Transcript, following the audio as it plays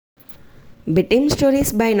Bedtime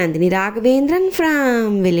stories by Nandhini Ragavendiran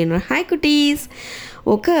from Villanur. Hi cuties.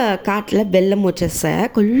 ఒక కాట్ల బెల్లం వచ్చేస్తా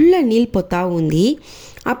కొల్ల నీళ్ళు పోతా ఉంది.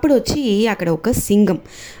 అప్పుడు వచ్చి అక్కడ ఒక సింగం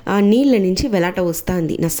ఆ నీళ్ళ నుంచి వెలాట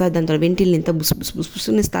వస్తుంది. దాంతో వెంటిల్ని ఎంత బుస్ బుస్ బుస్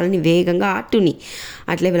బుస్ని స్థలాన్ని వేగంగా ఆటుని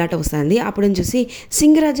అట్లే వెలాట వస్తుంది. అప్పుడు చూసి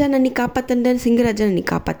సింగరాజా నన్ను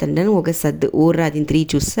కాపాతండి అని ఒక సద్దు ఊర్రాదిని తిరిగి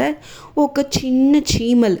చూస్తే ఒక చిన్న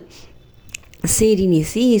చీమలు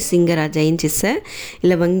సేరినేసి సింగరాజా ఏం చేస్తా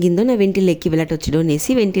ఇలా వంగిందో నా వెంటిల్ ఎక్కి వెళ్ళటొచ్చడో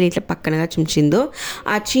అనేసి వెంటిల్ ఇట్లా పక్కనగా చుంచిందో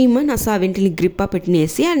ఆ చీమ నా ఆ వెంటిల్ని గ్రిప్పా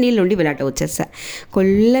పెట్టినేసి ఆ నీళ్ళుండి వెళ్ళట వచ్చేస్తా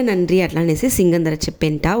కొల్ల నండ్రి అట్లా అనేసి సింగం ధర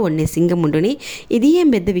చెప్పేంట ఒన్నే సింగం ఉండుని ఇది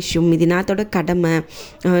ఏం పెద్ద విషయం, ఇది నాతోడ కడమ,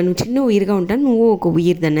 నువ్వు చిన్న ఉయిరుగా ఉంటాను, నువ్వు ఒక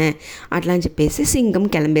ఉయిర్దనే అట్లా అని చెప్పేసి సింగం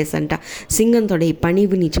కిளம்பేసంట. సింగంతోడ ఈ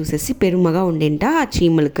పనివిని చూసేసి పెరుమగా ఉండేంట ఆ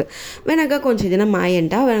చీమలకు. వెనక కొంచెం దినం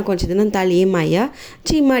మాయంట, వెనక కొంచెం దినం తాళి ఏం మాయ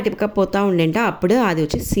చీమ అటుపక్క పోతా ఉండే. అప్పుడు అది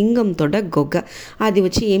వచ్చి సింగంతోడ గొగ్గ అది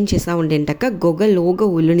వచ్చి ఏం చేస్తా ఉండేంటక్క గొగ్గ లోగ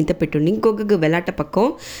ఉల్లునిత పెట్టుండి గొగ్గకు వెలాట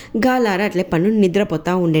పక్కం గాలార అట్లే పన్ను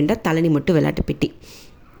నిద్రపోతా ఉండేంట తలని మట్టు వెలాట పెట్టి.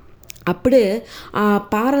 అప్పుడు ఆ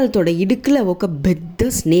పారలతోడ ఇడుకుల ఒక పెద్ద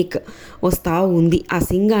స్నేక్ వస్తూ ఉంది ఆ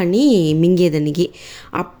సింగాన్ని మింగేదానికి.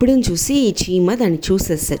 అప్పుడు చూసి చీమ దాన్ని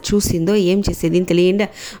చూసిందో ఏం చేసేది తెలియండా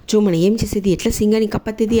చూమన ఏం చేసేది, ఎట్లా సింగాన్ని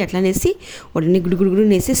కప్పతేది అట్లనేసి ఉడనే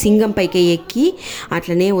గుడుగుడుగుడునేసి సింగం పైకి ఎక్కి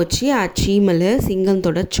అట్లనే వచ్చి ఆ చీమలు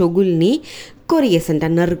సింగంతోడ చొగుల్ని కొరిగేసంట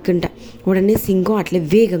నరుక్కంట. ఉడనే సింగం అట్లే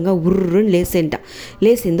వేగంగా ఉర్రుని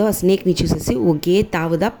లేసిందో ఆ స్నేక్ని చూసేసి ఒకే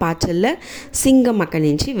తావుదా పాచల్ల సింగం అక్కడి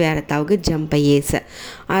నుంచి వేరే తావుగా జంప్ అయ్యేసా.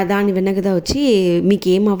 దాని వెనకదా వచ్చి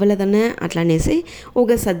మీకేం అవ్వలేదన్న అట్లా అనేసి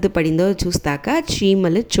ఒక సర్దు పడిందో చూస్తాక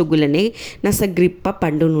చీమలు చొగులనే గ్రిప్ప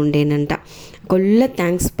పండు నుండేనంట. కొల్ల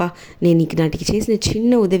థ్యాంక్స్ పా, నేను నీకు నాటికి చేసిన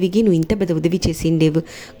చిన్న ఉదవికి నువ్వు ఇంత పెద్ద ఉదవి చేసిండేవు,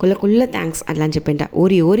 కొల్ల థ్యాంక్స్ అట్లా అని చెప్పంట.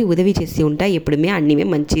 ఓరి ఉదవి చేసి ఉంటా ఎప్పుడుమే అన్నిమే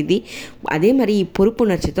మంచిది, అదే మరి ఈ పొరుపు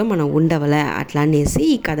నర్చితో మనం ఉండవల అట్లా అనేసి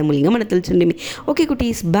ఈ కథ మూలంగా మనకు తెలుసుండేమి. Okay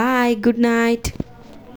cuties, bye, good night.